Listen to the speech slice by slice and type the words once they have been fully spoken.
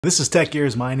This is Tech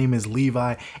Gears. My name is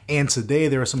Levi, and today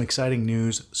there is some exciting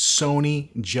news. Sony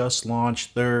just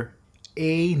launched their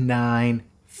A9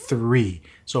 III,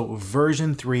 so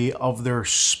version 3 of their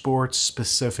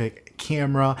sports-specific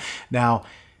camera. Now,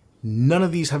 none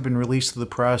of these have been released to the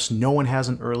press. No one has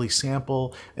an early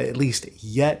sample, at least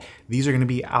yet. These are going to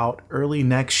be out early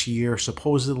next year,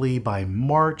 supposedly by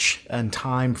March, in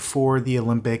time for the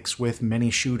Olympics, with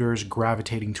many shooters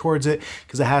gravitating towards it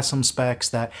because it has some specs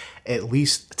that, at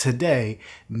least today,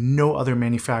 no other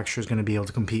manufacturer is going to be able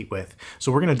to compete with.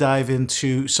 So we're going to dive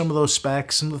into some of those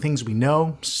specs, some of the things we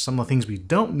know, some of the things we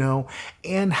don't know,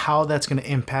 and how that's going to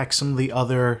impact some of the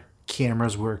other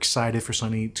cameras we're excited for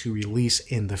Sony to release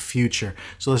in the future.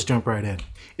 So let's jump right in.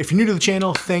 If you're new to the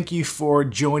channel, thank you for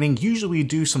joining. Usually we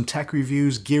do some tech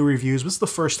reviews, gear reviews. This is the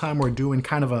first time we're doing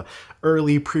kind of a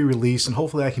early pre-release, and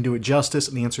hopefully I can do it justice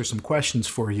and answer some questions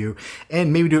for you,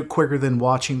 and maybe do it quicker than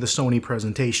watching the Sony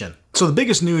presentation. So the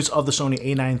biggest news of the Sony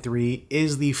A9 III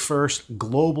is the first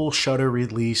global shutter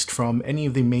released from any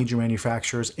of the major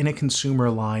manufacturers in a consumer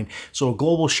line. So a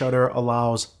global shutter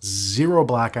allows zero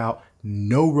blackout,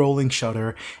 no rolling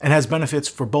shutter, and has benefits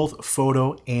for both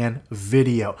photo and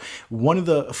video. One of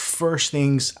the first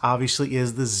things obviously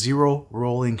is the zero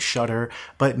rolling shutter,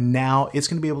 but now it's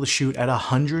going to be able to shoot at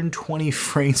 120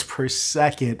 frames per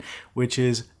second, which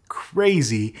is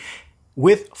crazy,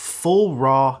 with full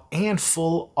RAW and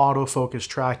full autofocus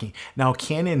tracking. Now,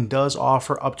 Canon does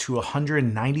offer up to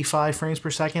 195 frames per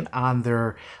second on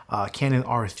their Canon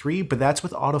R3, but that's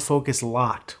with autofocus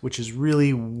locked, which is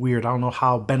really weird. I don't know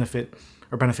how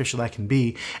beneficial that can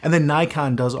be. And then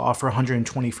Nikon does offer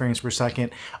 120 frames per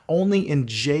second only in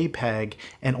JPEG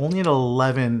and only at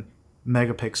 11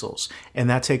 megapixels. And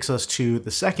that takes us to the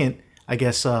second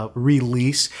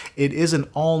release. It is an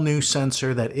all-new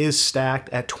sensor that is stacked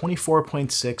at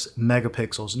 24.6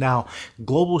 megapixels. Now,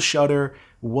 global shutter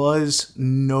was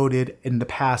noted in the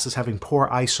past as having poor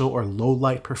ISO or low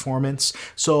light performance.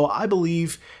 So I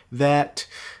believe that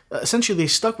essentially they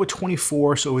stuck with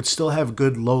 24, so it would still have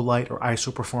good low light or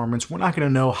ISO performance. We're not going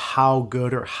to know how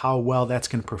good or how well that's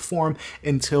going to perform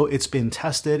until it's been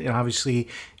tested. And obviously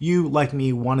you, like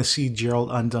me, want to see Gerald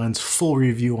Undun's full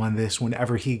review on this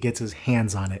whenever he gets his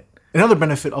hands on it. Another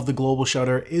benefit of the global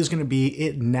shutter is going to be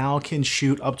it now can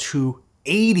shoot up to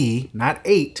 80, not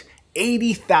 8,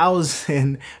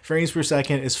 80,000 frames per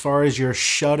second as far as your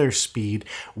shutter speed,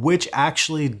 which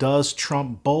actually does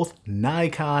trump both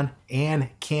Nikon and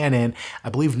Canon. I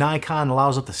believe Nikon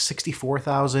allows up to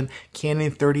 64,000,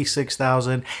 Canon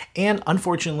 36,000, and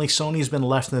unfortunately Sony's been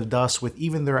left in the dust with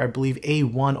even their, I believe,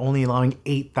 A1 only allowing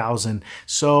 8,000.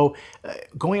 So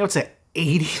going out to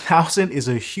 80,000 is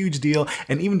a huge deal.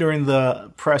 And even during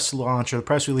the press launch or the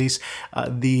press release,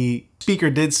 the speaker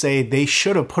did say they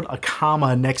should have put a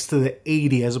comma next to the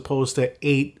 80 as opposed to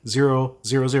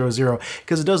 80000,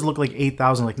 because it does look like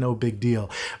 8,000, like no big deal.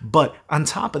 But on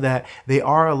top of that, they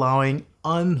are allowing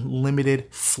unlimited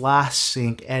flash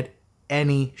sync at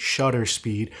any shutter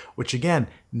speed, which again,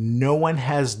 no one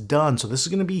has done. So this is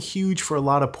going to be huge for a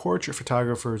lot of portrait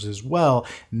photographers as well,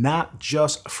 not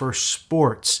just for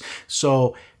sports.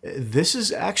 So this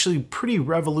is actually pretty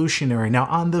revolutionary. Now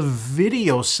on the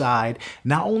video side,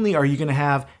 not only are you going to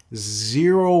have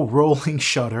zero rolling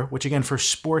shutter, which again for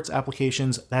sports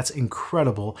applications, that's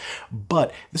incredible,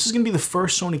 but this is going to be the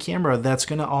first Sony camera that's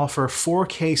going to offer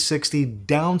 4K 60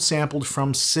 downsampled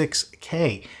from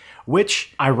 6K.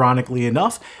 Which, ironically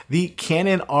enough, the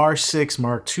Canon R6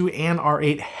 Mark II and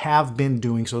R8 have been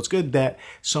doing. So it's good that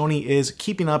Sony is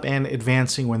keeping up and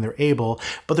advancing when they're able.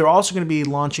 But they're also going to be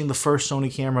launching the first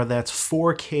Sony camera that's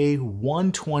 4K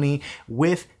 120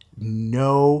 with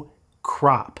no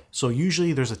crop. So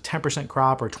usually there's a 10%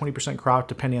 crop or 20% crop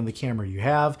depending on the camera you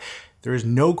have. There is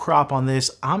no crop on this.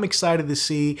 I'm excited to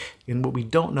see, and what we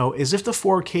don't know is if the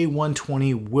 4K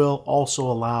 120 will also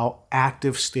allow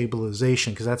active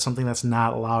stabilization, because that's something that's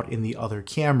not allowed in the other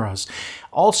cameras.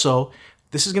 Also,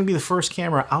 this is going to be the first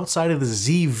camera outside of the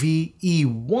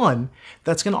ZV-E1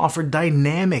 that's going to offer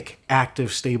dynamic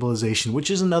active stabilization, which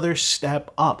is another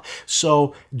step up.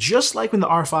 So just like when the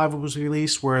R5 was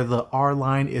released, where the R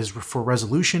line is for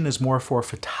resolution, is more for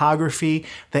photography,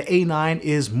 the A9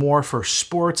 is more for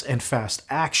sports and fast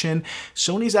action.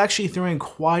 Sony's actually throwing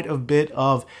quite a bit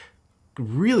of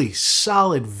really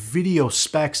solid video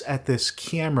specs at this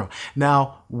camera.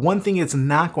 Now, one thing it's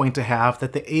not going to have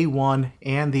that the A1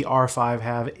 and the R5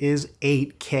 have is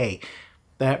 8K.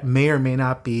 That may or may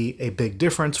not be a big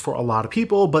difference for a lot of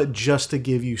people, but just to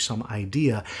give you some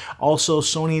idea. Also,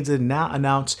 Sony did not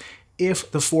announce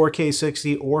if the 4K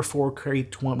 60 or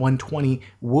 4K 120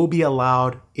 will be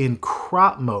allowed in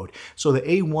crop mode. So the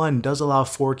A1 does allow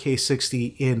 4K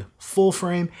 60 in full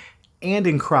frame and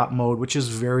in crop mode, which is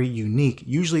very unique.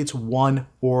 Usually it's one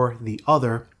or the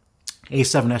other.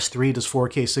 A7S III does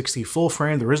 4K 60 full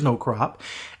frame, there is no crop,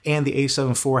 and the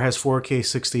A7 IV has 4K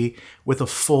 60 with a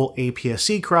full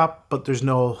APS-C crop, but there's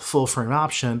no full frame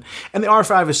option, and the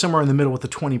R5 is somewhere in the middle with the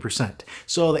 20%.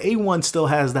 So the A1 still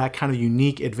has that kind of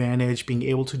unique advantage, being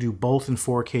able to do both in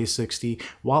 4K 60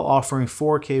 while offering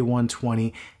 4K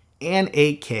 120 and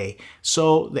 8K.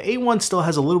 So the A1 still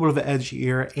has a little bit of an edge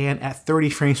here, and at 30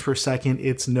 frames per second,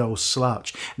 it's no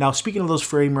slouch. Now, speaking of those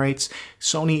frame rates,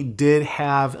 Sony did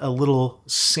have a little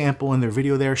sample in their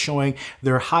video there showing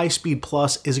their high speed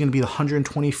plus is gonna be the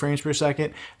 120 frames per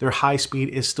second. Their high speed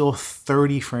is still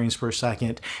 30 frames per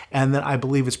second. And then I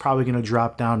believe it's probably gonna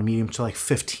drop down to medium to like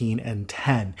 15 and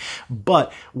 10.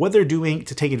 But what they're doing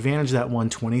to take advantage of that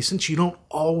 120, since you don't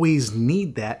always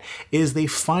need that, is they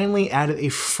finally added a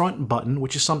front button,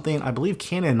 which is something I believe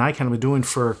Canon and Nikon have been doing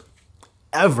for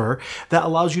ever, that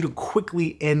allows you to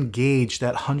quickly engage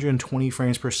that 120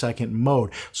 frames per second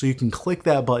mode. So you can click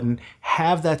that button,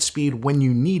 have that speed when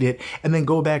you need it, and then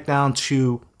go back down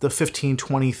to the 15,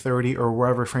 20, 30, or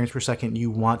wherever frames per second you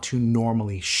want to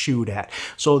normally shoot at.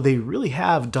 So they really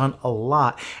have done a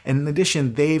lot. And in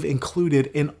addition, they've included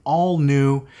an all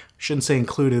new, shouldn't say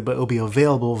included, but it'll be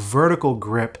available, vertical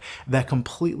grip that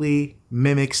completely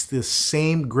mimics the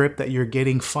same grip that you're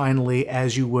getting finally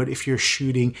as you would if you're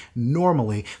shooting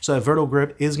normally. So that vertical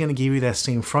grip is going to give you that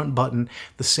same front button,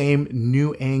 the same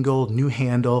new angle, new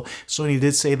handle. Sony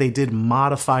did say they did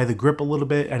modify the grip a little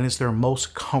bit, and it's their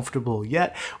most comfortable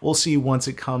yet. We'll see once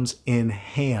it comes in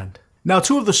hand. Now,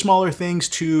 two of the smaller things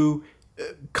to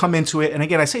come into it, and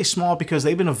again, I say small because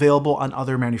they've been available on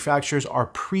other manufacturers, are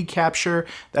pre-capture.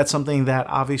 That's something that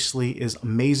obviously is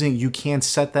amazing. You can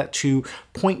set that to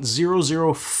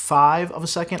 0.005 of a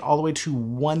second all the way to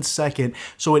 1 second.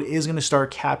 So it is going to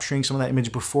start capturing some of that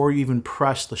image before you even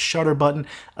press the shutter button.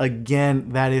 Again,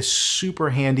 that is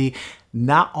super handy.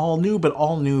 Not all new, but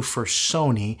all new for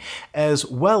Sony, as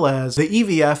well as the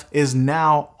EVF is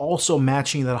now also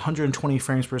matching that 120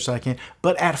 frames per second,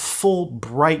 but at full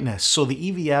brightness. So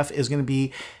the EVF is going to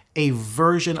be a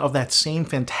version of that same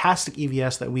fantastic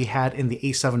EVS that we had in the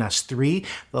A7S III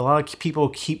that a lot of people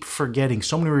keep forgetting.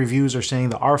 So many reviews are saying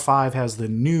the R5 has the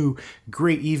new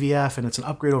great EVF and it's an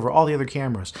upgrade over all the other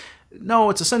cameras. No,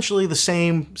 it's essentially the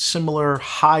same similar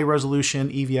high resolution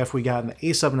EVF we got in the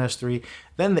A7S III,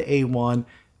 then the A1,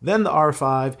 then the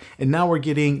R5, and now we're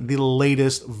getting the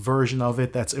latest version of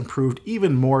it that's improved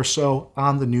even more so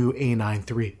on the new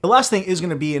A9 III. The last thing is going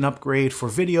to be an upgrade for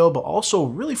video, but also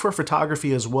really for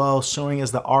photography as well, showing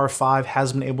as the R5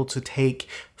 has been able to take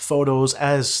photos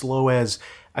as slow as,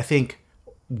 I think,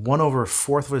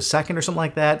 1/4 of a second or something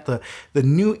like that. The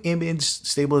new image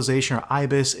stabilization, or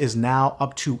IBIS, is now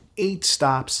up to 8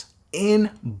 stops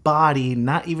in body,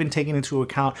 not even taking into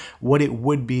account what it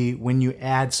would be when you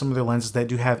add some of their lenses that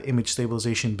do have image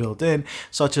stabilization built in,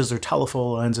 such as their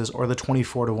telephoto lenses or the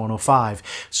 24-105.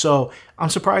 So I'm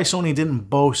surprised Sony didn't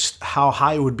boast how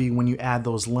high it would be when you add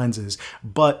those lenses,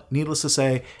 but needless to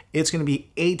say, it's going to be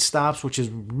 8 stops, which is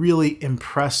really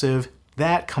impressive.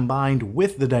 That combined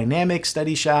with the dynamic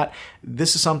steady shot,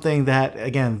 this is something that,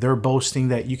 again, they're boasting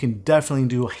that you can definitely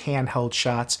do handheld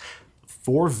shots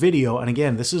for video. And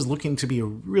again, this is looking to be a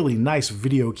really nice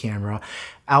video camera,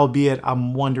 albeit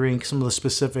I'm wondering some of the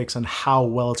specifics on how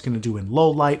well it's going to do in low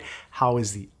light, how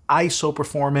is the ISO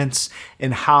performance,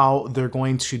 and how they're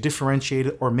going to differentiate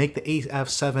it or make the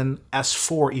A7S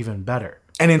IV even better.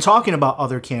 And in talking about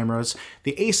other cameras,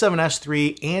 the A7S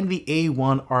III and the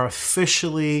A1 are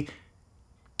officially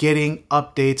getting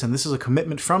updates, and this is a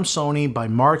commitment from Sony by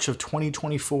March of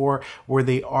 2024, where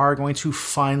they are going to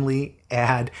finally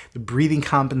add the breathing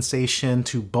compensation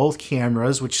to both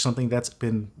cameras, which is something that's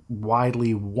been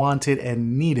widely wanted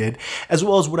and needed, as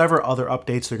well as whatever other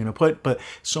updates they're going to put. But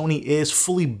Sony is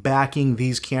fully backing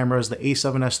these cameras, the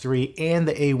A7S III and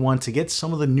the A1, to get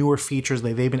some of the newer features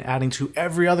that they've been adding to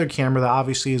every other camera that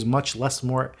obviously is much less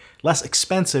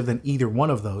expensive than either one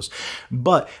of those.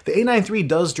 But the A9 III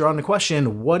does draw into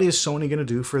question, what is Sony going to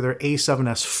do for their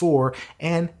A7S IV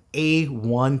and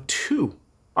A1 II?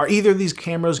 Are either of these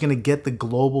cameras going to get the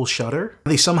global shutter? Are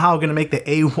they somehow going to make the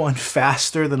A1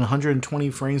 faster than 120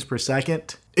 frames per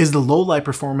second? Is the low light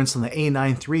performance on the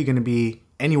A9 III going to be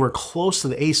anywhere close to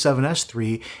the A7S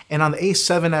III? And on the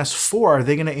A7S IV, are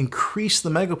they going to increase the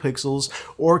megapixels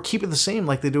or keep it the same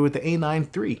like they do with the A9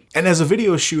 III? And as a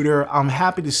video shooter, I'm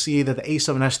happy to see that the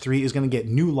A7S III is going to get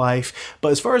new life.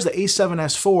 But as far as the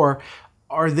A7S IV,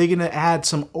 Are they going to add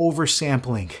some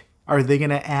oversampling? Are they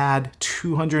going to add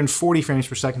 240 frames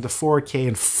per second to 4K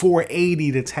and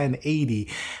 480 to 1080?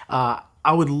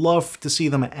 I would love to see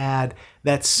them add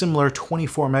that similar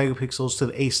 24 megapixels to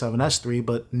the A7S III,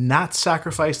 but not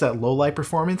sacrifice that low light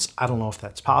performance. I don't know if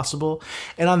that's possible.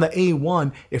 And on the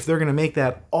A1, if they're going to make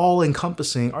that all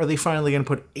encompassing, are they finally going to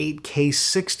put 8K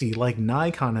 60 like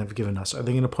Nikon have given us? Are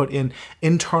they going to put in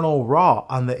internal RAW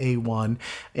on the A1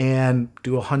 and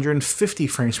do 150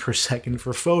 frames per second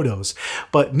for photos?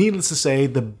 But needless to say,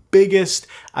 the biggest,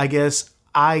 I guess,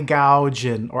 eye gouge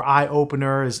or eye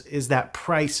opener is that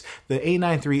price. The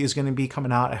A9 III is going to be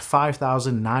coming out at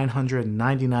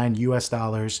 $5,999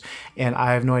 US, and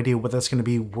I have no idea what that's going to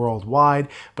be worldwide,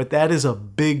 but that is a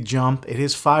big jump. It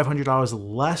is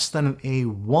 $500 less than an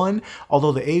A1,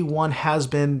 although the A1 has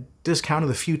been discounted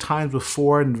a few times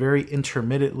before and very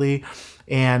intermittently,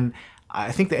 and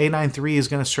I think the A9 III is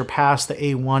going to surpass the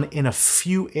A1 in a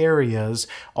few areas,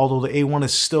 although the A1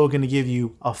 is still going to give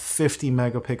you a 50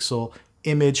 megapixel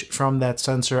image from that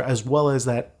sensor as well as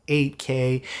that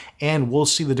 8K, and we'll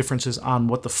see the differences on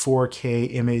what the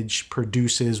 4K image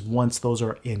produces once those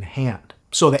are in hand.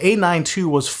 So the A9 II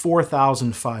was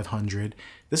 $4,500.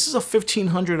 This is a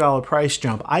 $1,500 price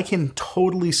jump. I can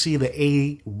totally see the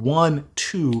A1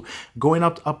 II going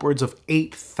up to upwards of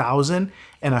 $8,000,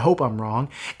 and I hope I'm wrong.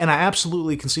 And I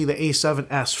absolutely can see the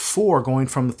A7S IV going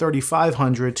from the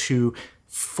 $3,500 to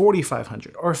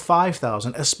 $4,500 or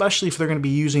 $5,000, especially if they're going to be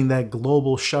using that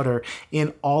global shutter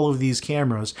in all of these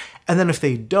cameras. And then if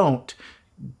they don't,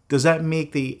 does that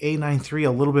make the A9 III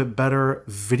a little bit better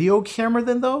video camera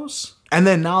than those? And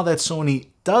then now that Sony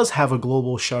does have a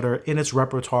global shutter in its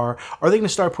repertoire, are they going to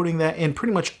start putting that in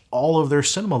pretty much all of their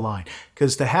cinema line?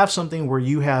 Because to have something where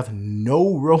you have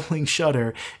no rolling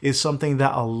shutter is something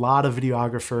that a lot of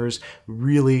videographers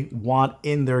really want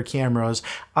in their cameras.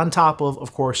 On top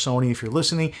of course, Sony, if you're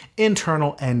listening,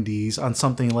 internal NDs on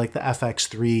something like the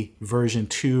FX3 version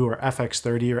 2 or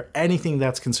FX30 or anything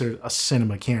that's considered a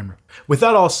cinema camera. With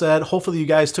that all said, hopefully you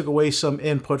guys took away some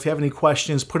input. If you have any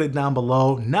questions, put it down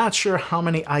below. Not sure how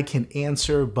many I can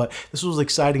answer, but this was an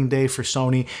exciting day for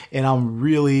Sony, and I'm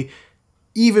really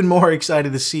even more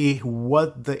excited to see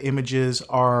what the images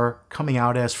are coming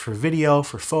out as for video,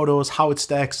 for photos, how it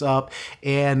stacks up,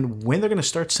 and when they're going to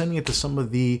start sending it to some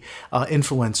of the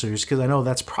influencers, because I know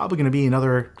that's probably going to be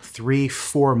another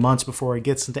 3-4 months before it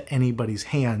gets into anybody's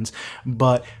hands.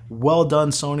 But well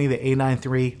done, Sony. The A9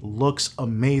 III looks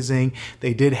amazing.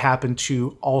 They did happen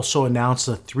to also announce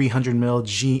the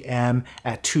 300mm GM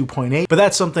at 2.8, but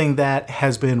that's something that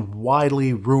has been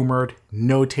widely rumored,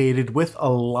 notated with a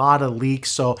lot of leaks,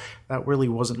 so that really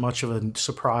wasn't much of a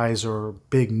surprise or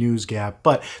big news gap.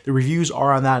 But the reviews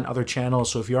are on that and other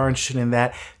channels, so if you are interested in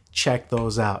that, check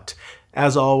those out.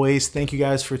 As always, thank you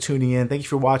guys for tuning in. Thank you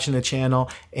for watching the channel,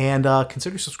 and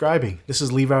consider subscribing. This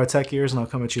is Levi with Tech Ears, and I'll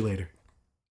come at you later.